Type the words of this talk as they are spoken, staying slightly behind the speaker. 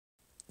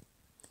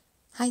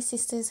Hi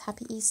sisters,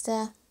 happy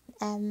Easter.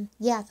 I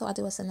thought I'd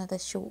do us another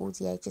short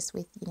audio just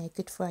with,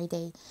 Good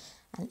Friday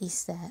and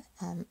Easter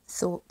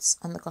thoughts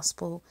on the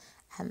gospel.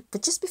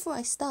 But just before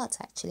I start,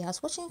 actually, I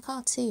was watching a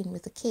cartoon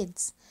with the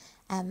kids,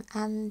 and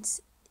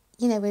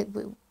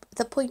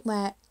the point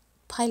where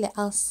Pilate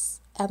asks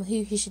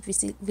who he should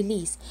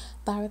release,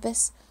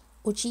 Barabbas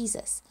or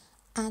Jesus,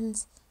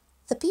 and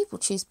the people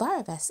choose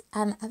Barabbas,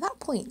 and at that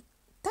point,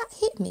 that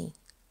hit me.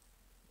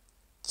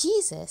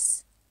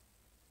 Jesus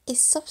is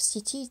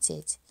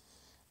substituted,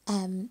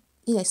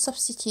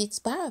 substitutes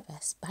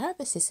Barabbas.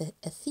 Barabbas is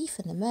a thief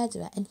and a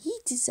murderer, and he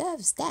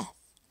deserves death.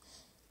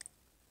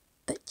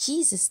 But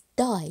Jesus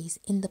dies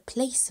in the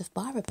place of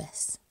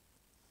Barabbas.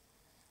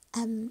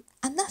 And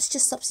that's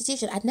just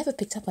substitution. I'd never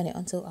picked up on it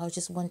until I was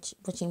just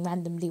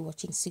randomly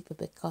watching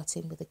Superbook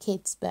cartoon with the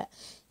kids. But,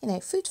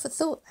 food for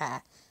thought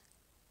there.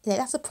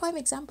 That's a prime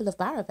example of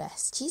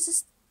Barabbas.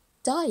 Jesus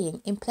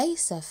dying in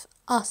place of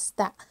us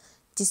that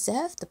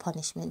deserve the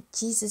punishment.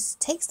 Jesus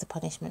takes the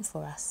punishment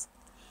for us.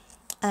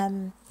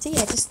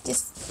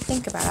 Just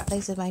think about that.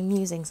 Those are my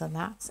musings on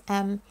that.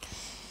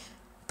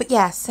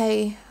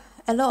 So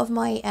a lot of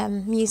my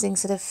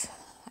musings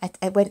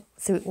I went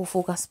through all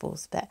four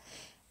Gospels, but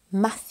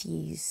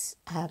Matthew's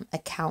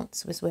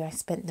account was where I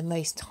spent the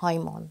most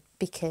time on,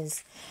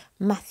 because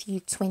Matthew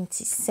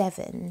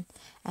 27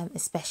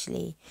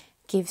 especially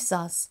gives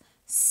us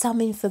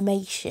some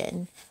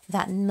information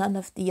that none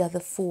of the other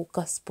four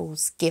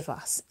Gospels give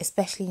us,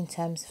 especially in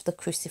terms of the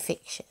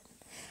crucifixion.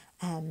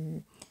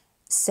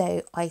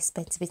 So I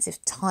spent a bit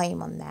of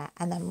time on that,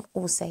 and I'm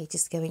also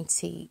just going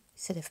to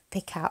sort of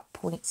pick out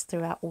points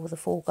throughout all the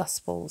four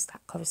Gospels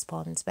that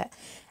correspond. But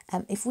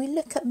if we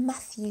look at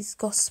Matthew's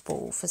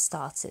Gospel for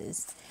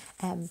starters,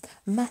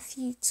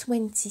 Matthew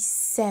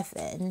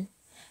 27,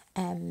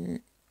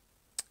 and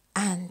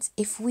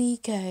if we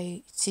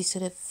go to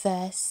sort of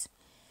verse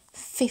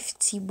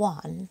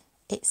 51,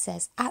 it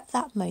says, "At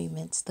that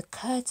moment, the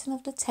curtain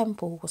of the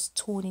temple was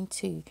torn in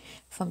two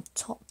from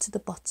top to the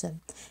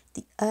bottom.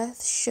 The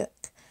earth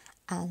shook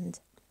and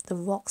the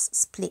rocks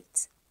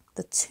split.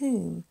 The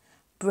tomb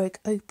broke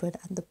open,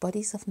 and the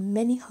bodies of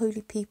many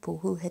holy people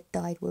who had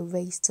died were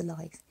raised to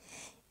life.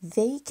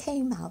 They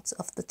came out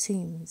of the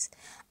tombs,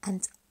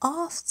 and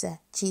after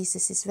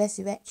Jesus'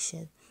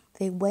 resurrection,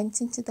 they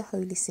went into the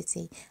holy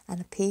city and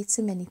appeared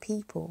to many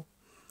people."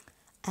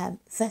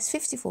 Verse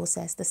 54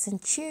 says, "The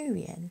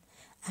centurion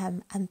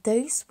and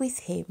those with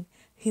him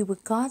who were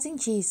guarding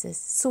Jesus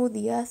saw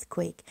the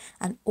earthquake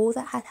and all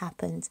that had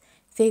happened.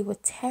 They were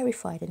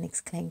terrified and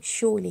exclaimed,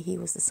 'Surely he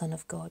was the Son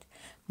of God.'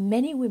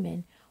 Many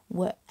women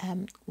were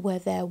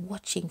there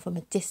watching from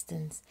a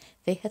distance.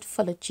 They had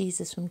followed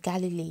Jesus from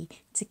Galilee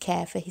to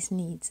care for his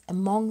needs.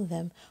 Among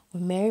them were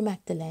Mary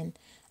Magdalene,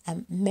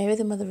 Mary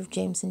the mother of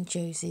James and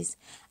Joseph,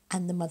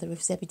 and the mother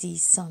of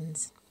Zebedee's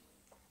sons."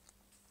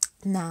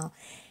 Now,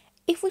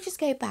 if we just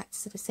go back to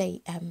sort of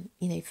say,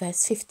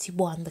 verse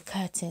 51, the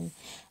curtain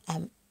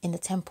in the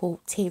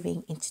temple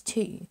tearing into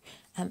two,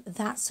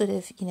 that sort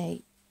of,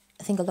 I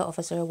think a lot of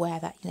us are aware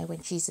that,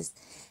 when Jesus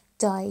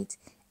died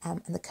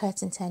and the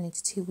curtain turned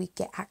into two, we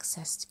get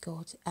access to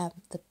God.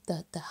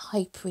 The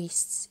high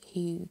priests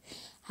who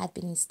had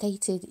been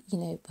instated,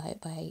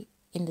 by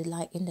in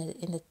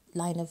the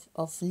line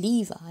of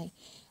Levi,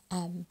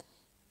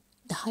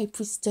 the high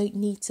priests don't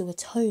need to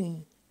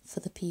atone for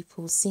the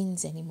people's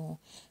sins anymore,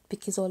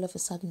 because all of a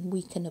sudden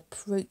we can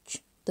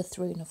approach the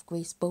throne of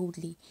grace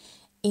boldly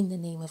in the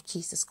name of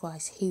Jesus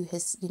Christ, who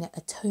has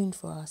atoned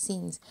for our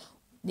sins.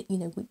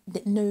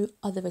 No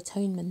other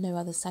atonement, no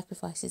other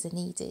sacrifices are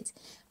needed,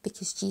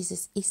 because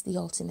Jesus is the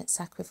ultimate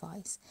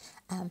sacrifice.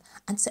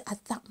 And so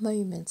at that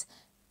moment,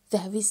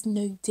 there is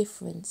no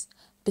difference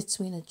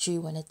between a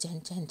Jew and a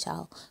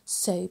Gentile.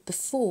 So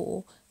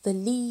before, the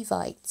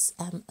Levites,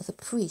 the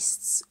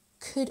priests,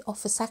 could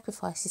offer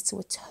sacrifices to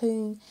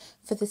atone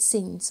for the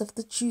sins of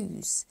the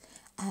Jews.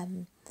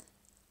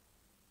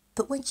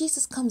 But when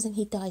Jesus comes and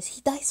he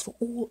dies for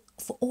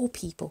all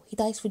people. He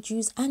dies for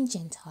Jews and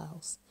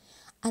Gentiles.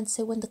 And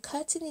so when the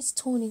curtain is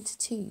torn into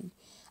two,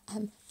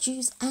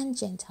 Jews and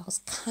Gentiles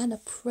can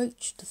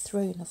approach the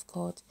throne of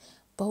God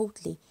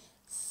boldly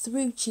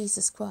through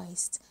Jesus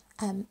Christ.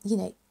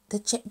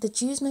 The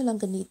Jews no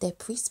longer need their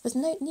priests, but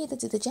neither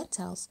do the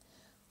Gentiles.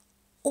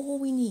 All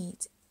we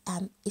need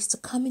is to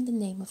come in the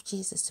name of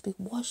Jesus, to be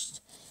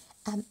washed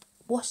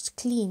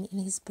clean in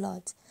his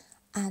blood.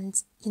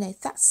 And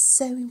that's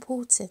so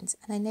important.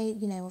 And I know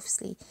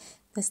obviously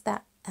there's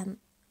that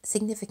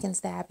significance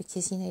there,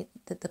 because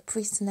the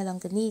priests are no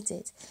longer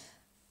needed,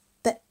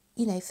 but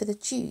for the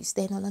Jews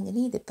they're no longer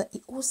needed. But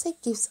it also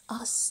gives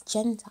us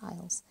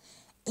Gentiles,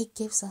 it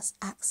gives us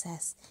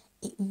access.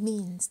 It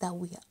means that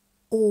we are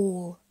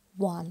all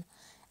one.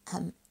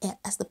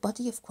 As the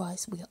body of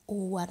Christ, we are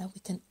all one, and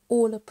we can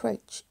all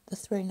approach the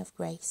throne of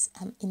grace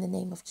in the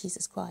name of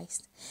Jesus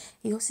Christ.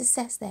 He also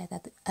says there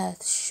that the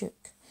earth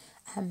shook.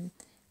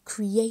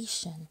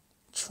 Creation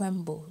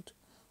trembled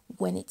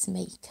when its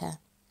maker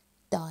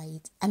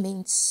died. I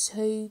mean,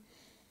 so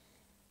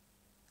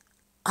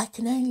I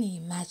can only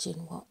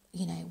imagine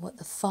what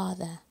the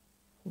Father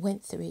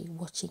went through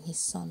watching his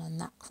son on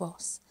that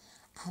cross.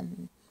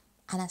 And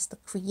as the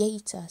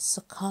Creator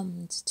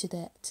succumbed to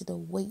the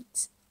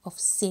weight of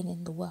sin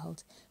in the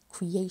world,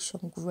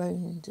 creation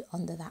groaned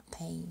under that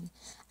pain.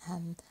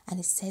 And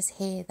it says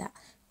here that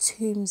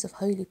tombs of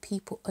holy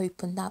people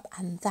opened up,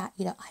 and that,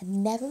 I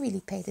never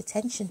really paid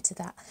attention to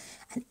that.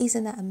 And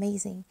isn't that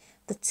amazing?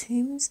 The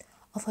tombs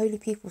of holy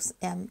people,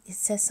 it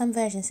says, some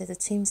versions say the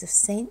tombs of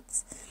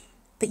saints,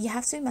 but you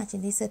have to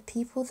imagine these are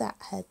people that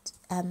had,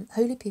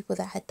 holy people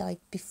that had died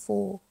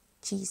before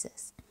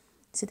Jesus.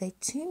 So their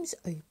tombs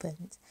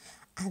opened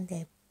and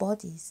their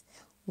bodies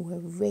were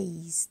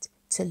raised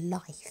to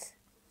life.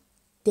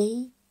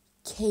 They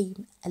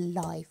came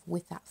alive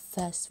with that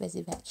first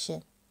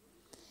resurrection.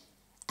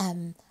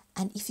 And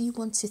if you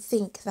want to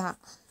think that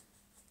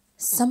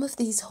some of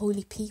these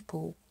holy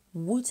people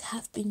would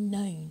have been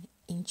known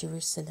in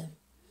Jerusalem.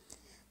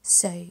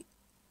 So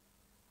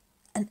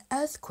an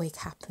earthquake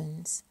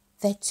happens,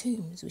 their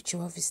tombs, which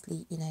are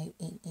obviously,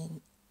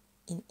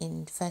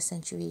 in first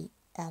century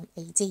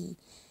AD,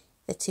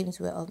 the tombs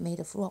were made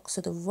of rock,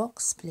 so the rock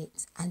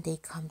splits and they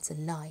come to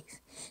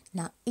life.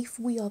 Now, if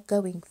we are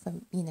going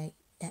from,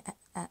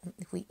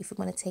 if we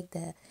want to take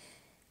the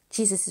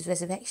Jesus'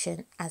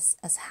 resurrection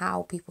as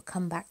how people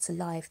come back to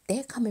life,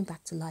 they're coming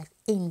back to life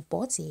in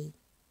body,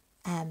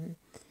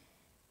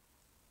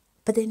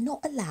 but they're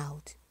not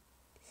allowed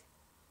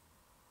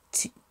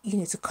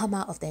to come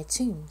out of their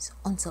tombs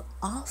until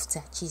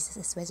after Jesus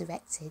is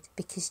resurrected,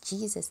 because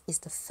Jesus is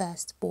the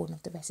firstborn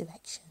of the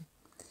resurrection.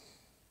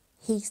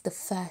 He's the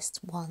first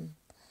one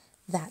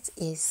that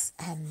is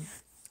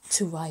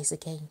to rise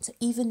again. So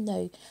even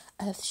though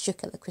earth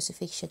shook at the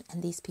crucifixion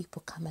and these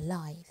people come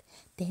alive,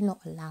 they're not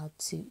allowed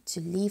to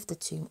leave the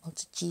tomb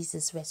until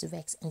Jesus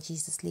resurrects and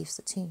Jesus leaves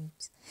the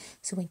tombs.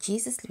 So when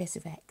Jesus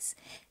resurrects,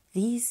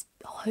 these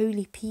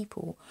holy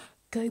people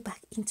go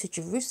back into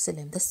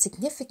Jerusalem. The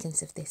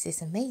significance of this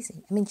is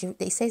amazing. I mean,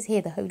 it says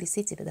here the holy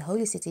city, but the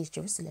holy city is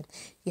Jerusalem.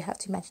 You have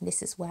to imagine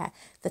this is where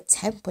the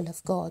temple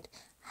of God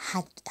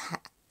had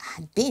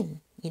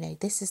been.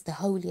 This is the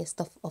holiest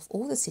of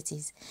all the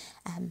cities.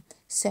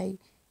 So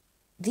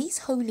these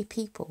holy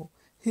people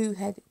who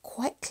had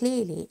quite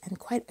clearly and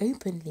quite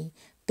openly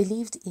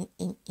believed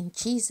in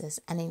Jesus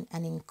and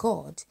in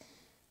God,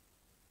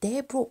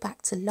 they're brought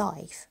back to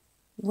life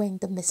when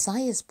the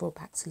Messiah is brought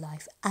back to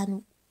life.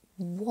 And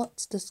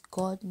what does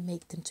God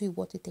make them do?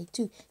 What did they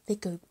do? They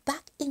go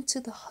back into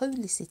the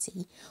holy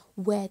city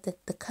where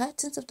the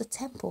curtains of the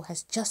temple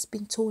has just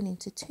been torn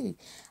into two.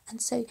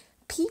 And so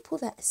people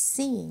that are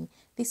seeing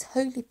these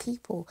holy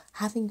people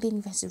having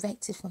been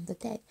resurrected from the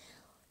dead,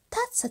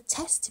 that's a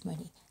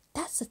testimony.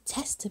 That's a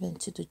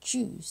testament to the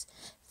Jews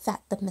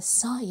that the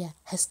Messiah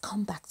has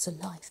come back to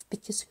life,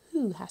 because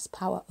who has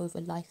power over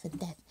life and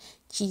death?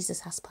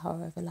 Jesus has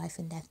power over life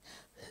and death.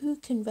 Who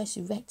can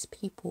resurrect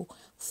people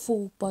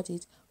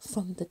full-bodied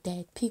from the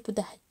dead? People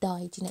that had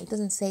died, it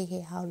doesn't say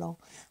here how long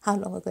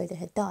ago they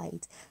had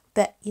died,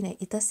 but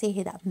it does say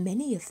here that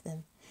many of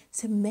them.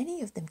 So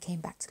many of them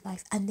came back to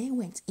life, and they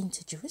went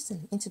into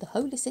Jerusalem, into the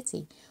holy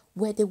city,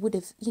 where they would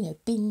have,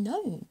 been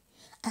known.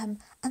 And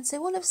so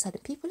all of a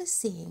sudden, people are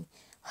seeing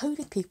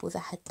holy people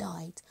that had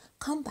died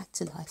come back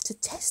to life to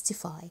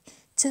testify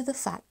to the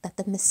fact that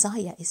the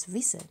Messiah is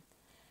risen.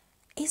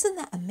 Isn't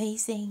that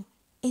amazing?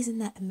 Isn't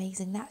that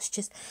amazing? That's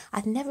just,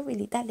 I'd never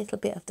really, that little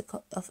bit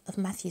of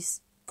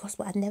Matthew's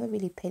gospel, I'd never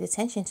really paid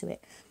attention to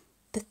it.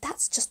 But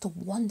that's just a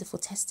wonderful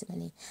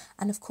testimony.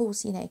 And of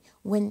course,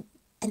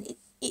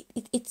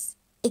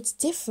 it's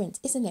different,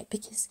 isn't it?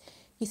 Because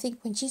you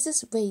think when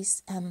Jesus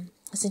raised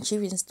a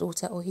centurion's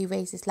daughter, or he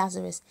raises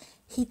Lazarus,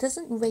 he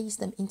doesn't raise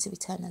them into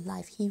eternal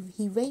life.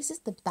 He raises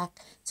them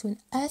back to an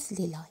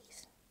earthly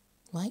life,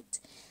 right?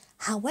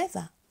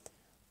 However,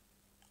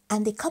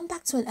 and they come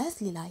back to an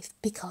earthly life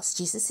because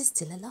Jesus is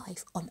still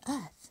alive on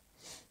earth.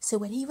 So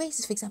when he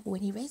raises, for example,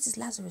 when he raises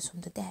Lazarus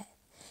from the dead,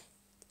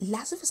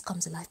 Lazarus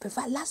comes alive,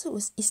 but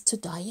Lazarus is to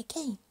die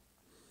again.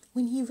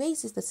 When he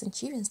raises the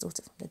centurion's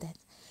daughter from the dead,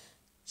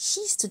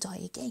 she's to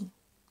die again.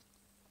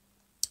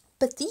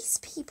 But these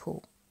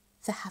people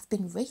that have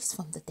been raised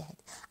from the dead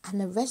and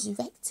are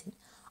resurrected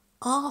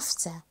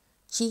after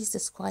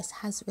Jesus Christ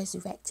has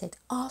resurrected,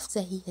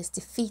 after he has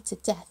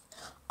defeated death,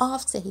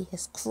 after he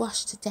has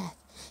crushed death,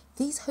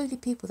 these holy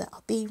people that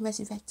are being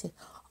resurrected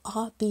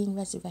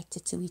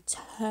to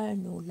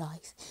eternal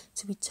life,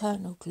 to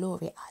eternal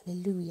glory.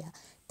 Hallelujah.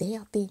 They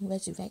are being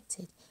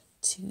resurrected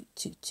to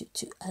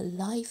a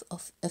life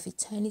of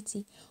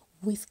eternity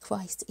with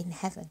Christ in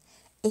heaven.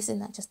 Isn't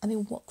that just,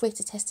 what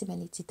greater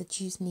testimony did the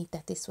Jews need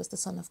that this was the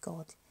Son of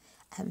God?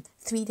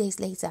 3 days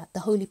later,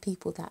 the holy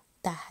people that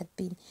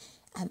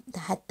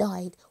had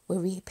died were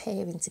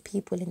reappearing to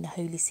people in the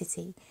holy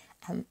city,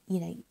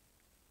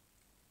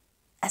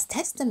 as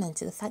testament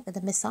to the fact that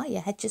the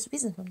Messiah had just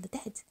risen from the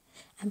dead.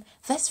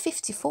 Verse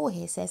 54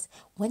 here says,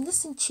 when the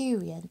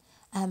centurion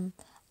and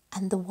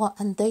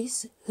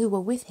those who were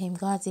with him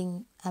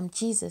guarding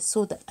Jesus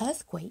saw the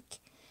earthquake.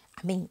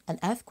 An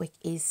earthquake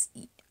is,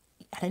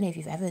 I don't know if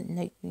you've ever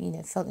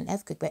felt an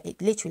earthquake, but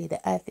it literally,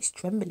 the earth is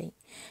trembling.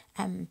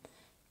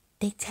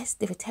 They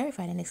were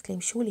terrified and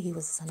exclaimed, surely he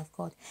was the Son of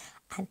God.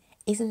 And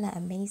isn't that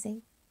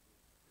amazing?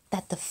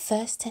 That the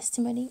first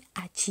testimony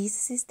at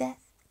Jesus' death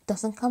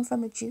doesn't come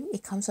from a Jew,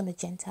 it comes from a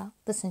Gentile,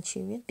 the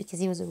centurion, because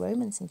he was a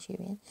Roman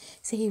centurion.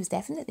 So he was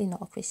definitely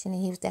not a Christian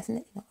and he was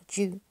definitely not a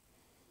Jew.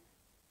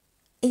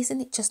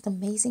 Isn't it just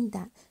amazing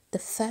that the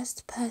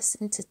first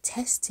person to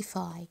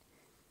testify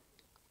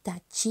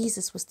that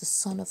Jesus was the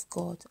Son of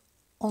God,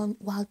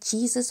 while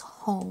Jesus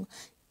hung,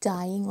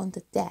 dying on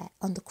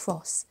the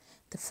cross,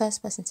 the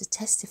first person to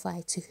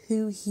testify to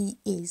who he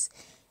is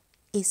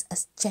a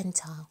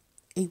Gentile.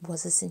 It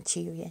was a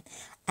centurion.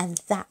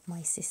 And that,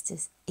 my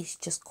sisters, is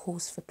just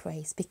cause for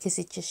praise, because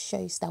it just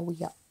shows that we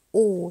are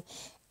all,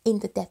 in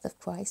the death of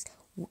Christ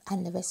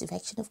and the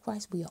resurrection of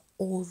Christ, we are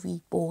all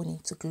reborn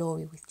into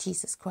glory with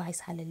Jesus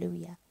Christ.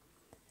 Hallelujah.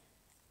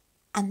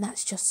 And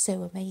that's just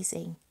so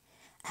amazing.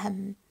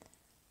 And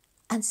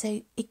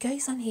so it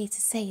goes on here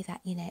to say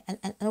that,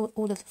 and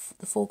all of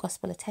the four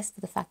gospel attest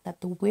to the fact that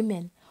the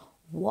women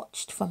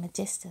watched from a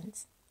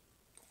distance.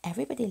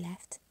 Everybody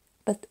left,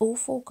 but all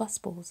four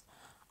gospels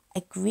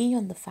agree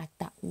on the fact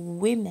that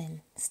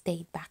women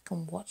stayed back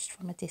and watched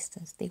from a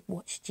distance. They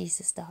watched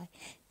Jesus die.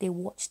 They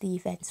watched the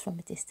events from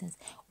a distance.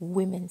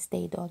 Women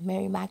stayed on.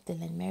 Mary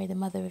Magdalene, Mary the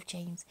mother of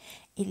James.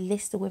 It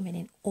lists the women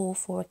in all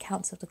four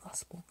accounts of the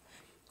gospel.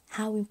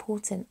 How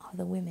important are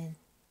the women?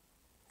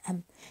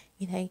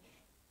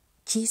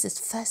 Jesus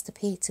first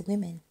appeared to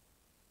women.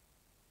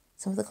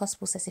 Some of the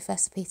gospel says he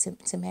first appeared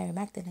to Mary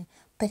Magdalene,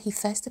 but he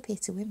first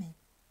appeared to women.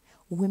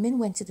 Women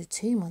went to the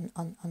tomb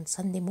on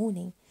Sunday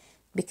morning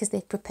because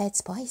they'd prepared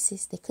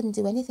spices. They couldn't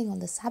do anything on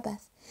the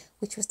Sabbath,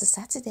 which was the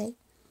Saturday.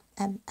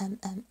 And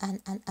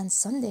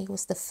Sunday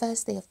was the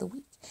first day of the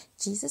week.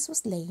 Jesus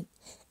was laid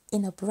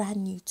in a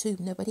brand new tomb.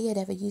 Nobody had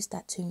ever used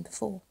that tomb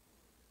before.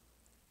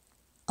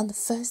 On the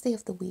first day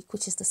of the week,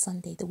 which is the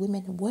Sunday, the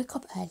women woke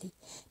up early.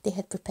 They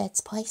had prepared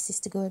spices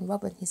to go and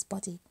rub on his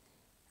body.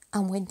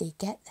 And when they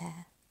get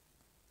there,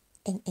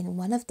 in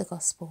one of the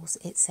Gospels,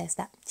 it says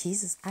that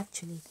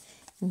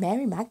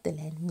Mary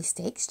Magdalene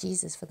mistakes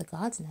Jesus for the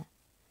gardener.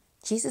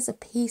 Jesus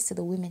appears to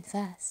the women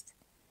first.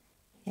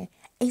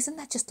 Isn't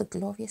that just a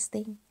glorious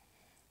thing?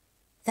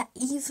 That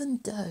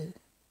even though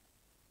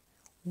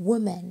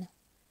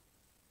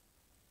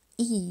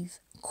Eve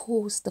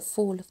caused the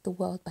fall of the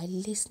world by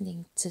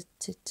listening to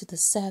the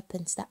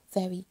serpents, that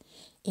very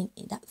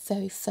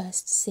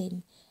first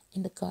sin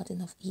in the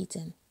Garden of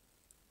Eden.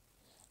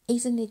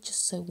 Isn't it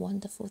just so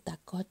wonderful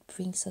that God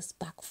brings us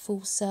back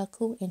full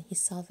circle in his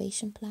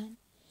salvation plan?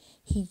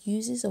 He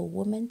uses a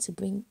woman to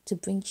bring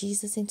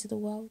Jesus into the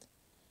world.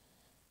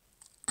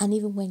 And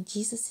even when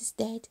Jesus is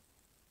dead,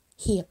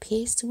 he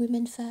appears to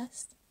women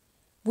first.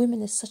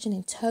 Women are such an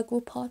integral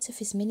part of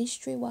his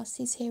ministry whilst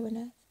he's here on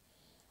earth.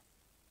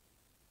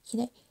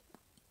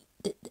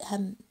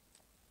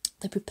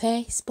 They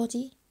prepare his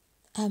body.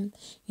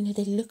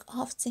 They look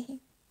after him.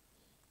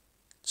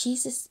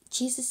 Jesus,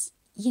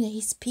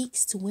 he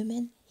speaks to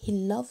women. He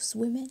loves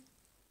women.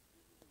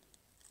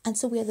 And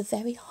so we are the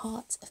very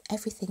heart of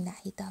everything that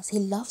he does. He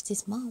loves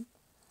his mom.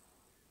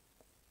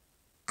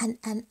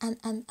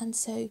 And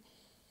so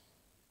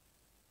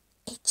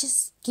it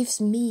just gives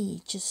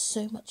me just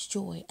so much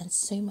joy and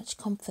so much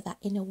comfort that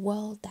in a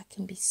world that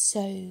can be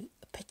so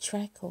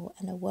patriarchal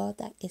and a world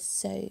that is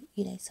so,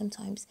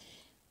 sometimes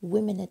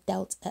women are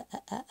dealt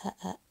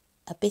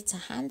a bitter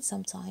hand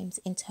sometimes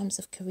in terms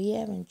of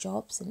career and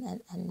jobs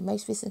and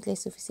most recently,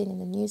 as we've seen in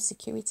the news,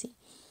 security.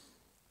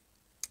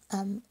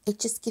 It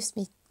just gives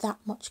me that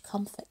much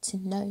comfort to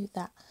know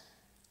that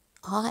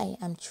I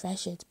am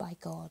treasured by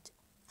God.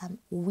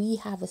 We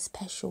have a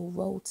special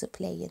role to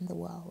play in the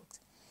world.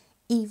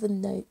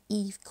 Even though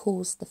Eve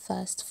caused the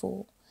first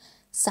fall,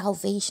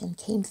 salvation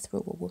came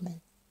through a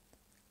woman.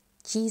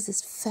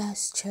 Jesus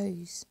first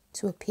chose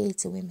to appear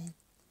to women.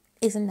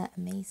 Isn't that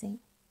amazing?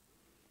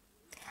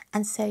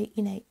 And so,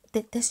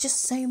 there's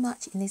just so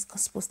much in these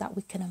Gospels that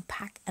we can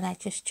unpack. And I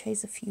just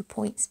chose a few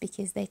points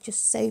because there's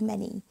just so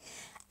many.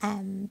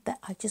 But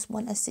I just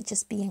want us to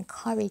just be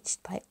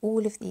encouraged by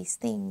all of these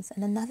things.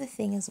 And another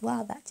thing as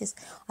well that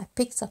I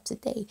picked up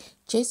today,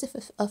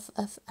 Joseph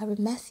of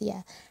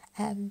Arimathea,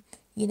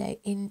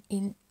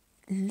 in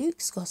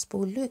Luke's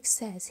Gospel, Luke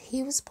says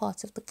he was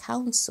part of the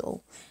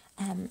council.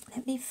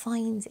 Let me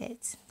find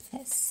it.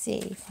 Let's see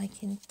if I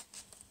can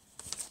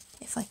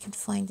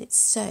find it.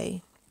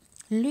 So,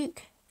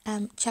 Luke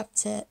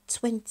chapter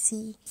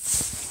 24.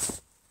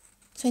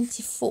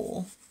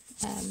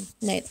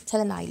 No,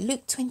 tell a lie.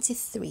 Luke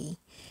 23,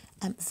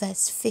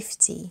 verse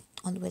 50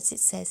 onwards. It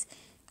says,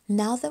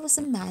 "Now there was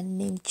a man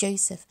named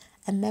Joseph,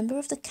 a member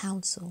of the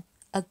council,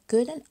 a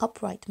good and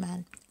upright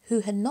man,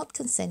 who had not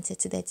consented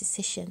to their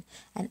decision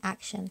and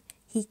action.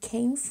 He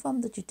came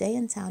from the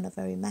Judean town of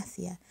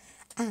Arimathea,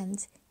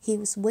 and he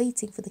was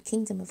waiting for the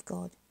kingdom of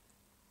God."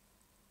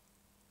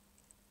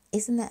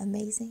 Isn't that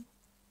amazing?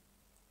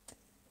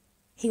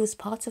 He was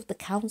part of the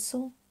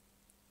council,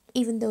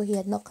 even though he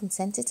had not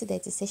consented to their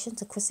decision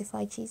to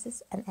crucify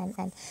Jesus and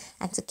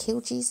to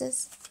kill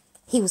Jesus.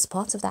 He was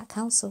part of that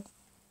council.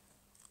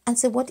 And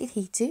so what did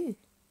he do?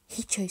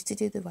 He chose to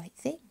do the right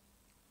thing.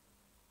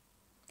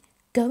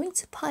 Going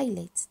to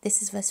Pilate,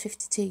 this is verse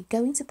 52,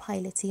 going to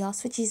Pilate, he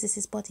asked for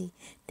Jesus' body.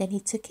 Then he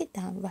took it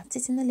down, wrapped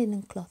it in a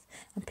linen cloth,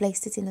 and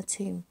placed it in a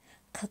tomb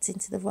cut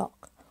into the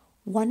rock,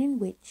 one in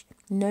which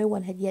no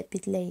one had yet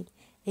been laid.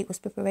 It was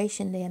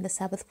preparation day, and the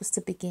Sabbath was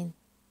to begin.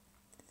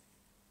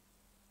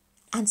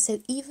 And so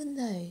even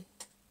though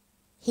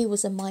he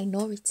was a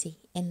minority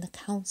in the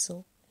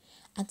council,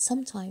 and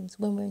sometimes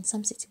when we're in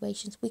some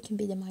situations, we can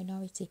be the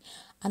minority,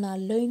 and our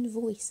lone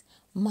voice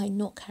might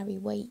not carry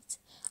weight.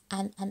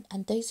 And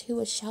those who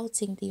are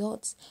shouting the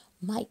odds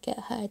might get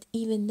heard,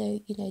 even though,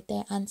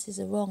 their answers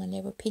are wrong and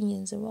their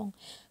opinions are wrong.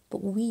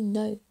 But we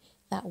know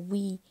that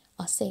we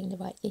are saying the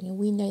right thing, and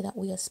we know that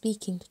we are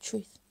speaking the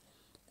truth.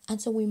 And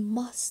so we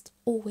must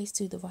always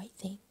do the right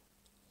thing,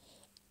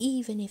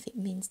 even if it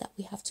means that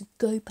we have to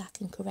go back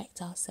and correct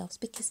ourselves,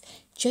 because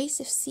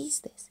Joseph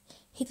sees this.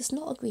 He does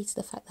not agree to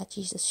the fact that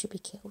Jesus should be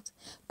killed,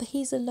 but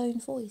he's a lone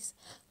voice.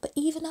 But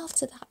even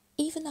after that,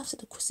 even after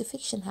the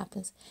crucifixion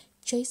happens,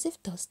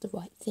 Joseph does the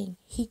right thing.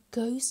 He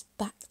goes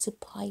back to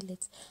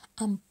Pilate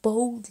and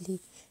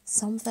boldly,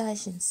 some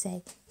versions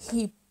say,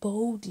 he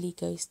boldly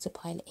goes to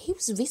Pilate. He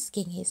was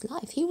risking his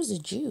life. He was a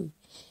Jew.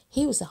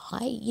 He was a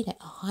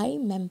high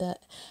member,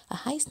 a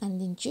high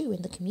standing Jew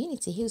in the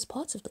community. He was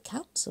part of the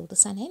council, the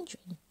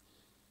Sanhedrin.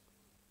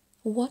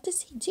 What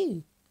does he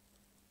do?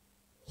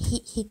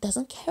 He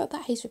doesn't care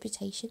about his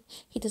reputation.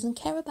 He doesn't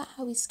care about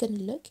how he's going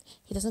to look.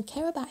 He doesn't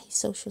care about his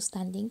social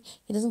standing.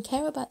 He doesn't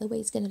care about the way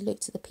he's going to look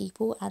to the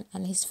people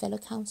and his fellow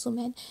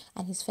councilmen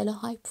and his fellow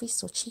high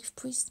priests or chief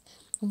priests.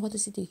 And what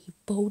does he do? He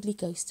boldly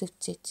goes to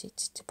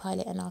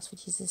Pilate and asks for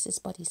Jesus'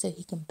 body so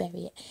he can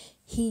bury it.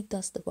 He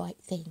does the right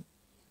thing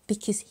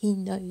because he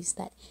knows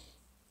that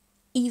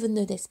even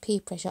though there's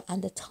peer pressure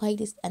and the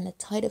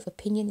tide of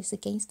opinion is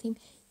against him,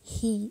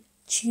 he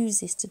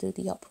chooses to do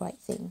the upright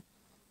thing.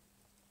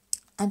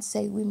 And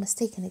so we must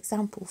take an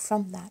example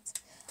from that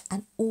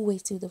and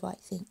always do the right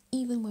thing,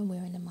 even when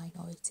we're in a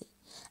minority.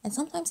 And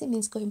sometimes it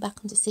means going back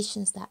on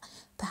decisions that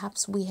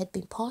perhaps we had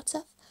been part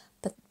of,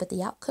 but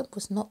the outcome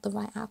was not the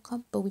right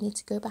outcome, but we need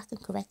to go back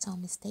and correct our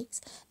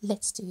mistakes.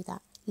 Let's do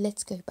that.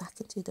 Let's go back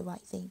and do the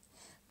right thing,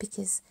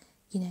 because,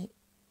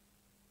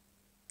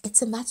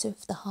 it's a matter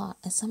of the heart,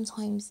 and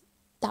sometimes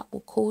that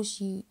will cause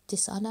you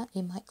dishonor.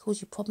 It might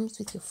cause you problems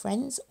with your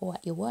friends or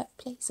at your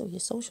workplace or your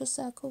social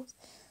circles.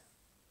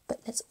 But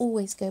let's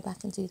always go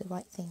back and do the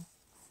right thing.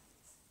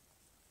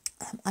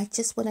 I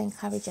just want to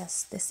encourage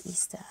us this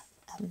Easter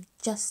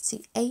just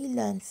to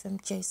learn from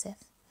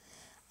Joseph,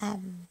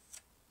 and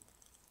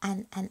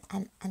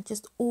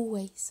just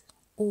always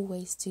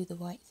do the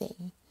right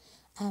thing,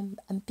 and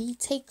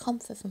take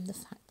comfort from the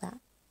fact that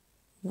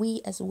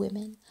we as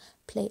women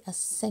play a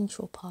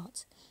central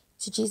part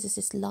to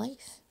Jesus's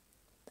life.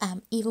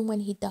 Even when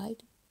he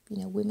died,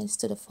 women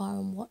stood afar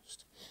and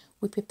watched.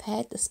 We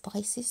prepared the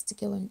spices to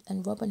go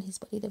and rub on his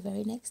body the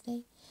very next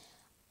day.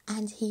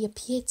 And he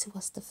appeared to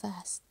us the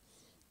first.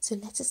 So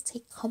let us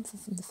take comfort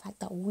from the fact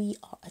that we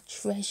are a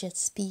treasured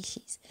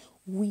species.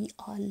 We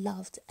are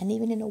loved. And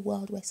even in a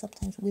world where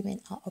sometimes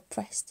women are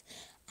oppressed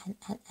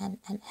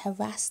and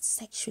harassed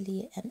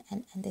sexually,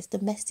 and there's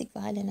domestic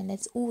violence and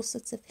there's all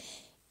sorts of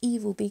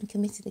evil being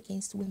committed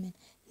against women,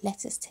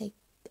 let us take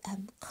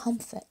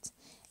comfort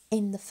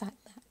in the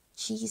fact that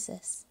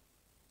Jesus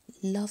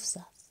loves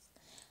us.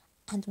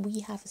 And we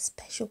have a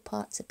special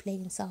part to play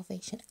in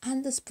salvation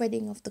and the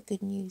spreading of the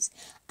good news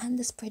and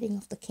the spreading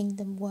of the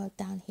kingdom word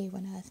down here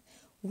on earth.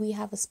 We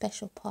have a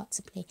special part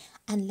to play,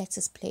 and let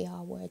us play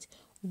our word.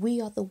 We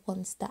are the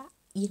ones that,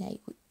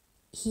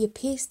 he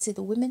appears to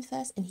the women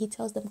first and he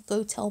tells them,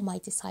 go tell my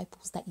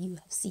disciples that you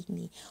have seen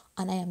me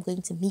and I am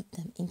going to meet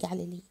them in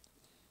Galilee.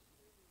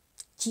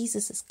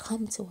 Jesus has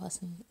come to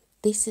us and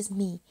this is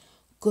me.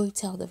 Go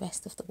tell the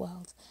rest of the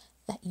world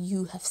that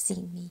you have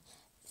seen me.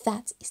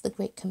 That is the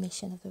great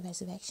commission of the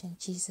resurrection.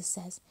 Jesus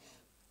says,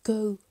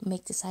 go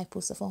make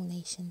disciples of all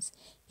nations.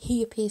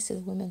 He appears to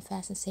the women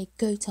first and says,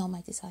 go tell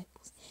my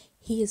disciples.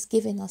 He has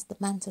given us the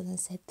mantle and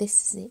said,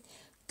 this is it.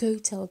 Go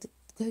tell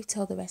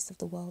the rest of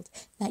the world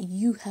that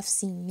you have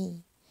seen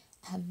me,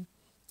 and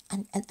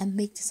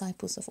make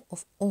disciples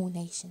of all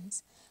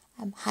nations.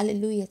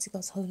 Hallelujah to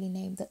God's holy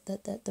name.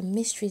 That the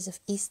mysteries of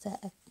Easter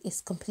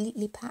is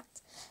completely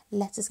packed.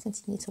 Let us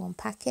continue to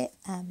unpack it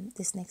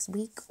this next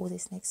week or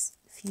this next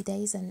few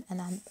days, and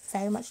I'm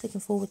very much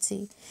looking forward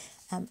to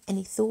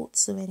any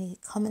thoughts or any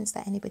comments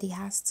that anybody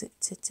has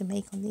to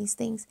make on these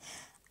things.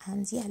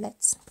 And yeah,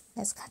 let's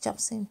catch up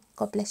soon.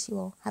 God bless you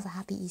all. Have a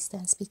happy Easter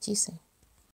and speak to you soon.